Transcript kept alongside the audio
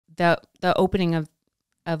the opening of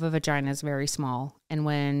a vagina is very small. And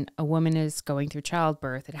when a woman is going through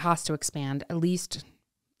childbirth, it has to expand at least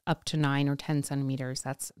up to 9 or 10 centimeters.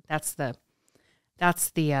 That's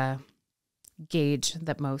the gauge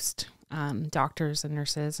that most doctors and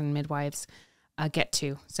nurses and midwives get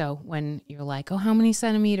to. So when you're like, oh, how many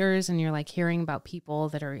centimeters? And you're like hearing about people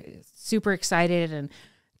that are super excited and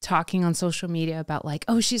talking on social media about like,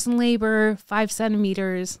 oh, she's in labor, 5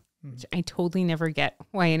 centimeters. Which I totally never get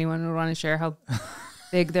why anyone would want to share how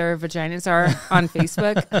big their vaginas are on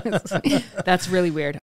Facebook. That's really weird.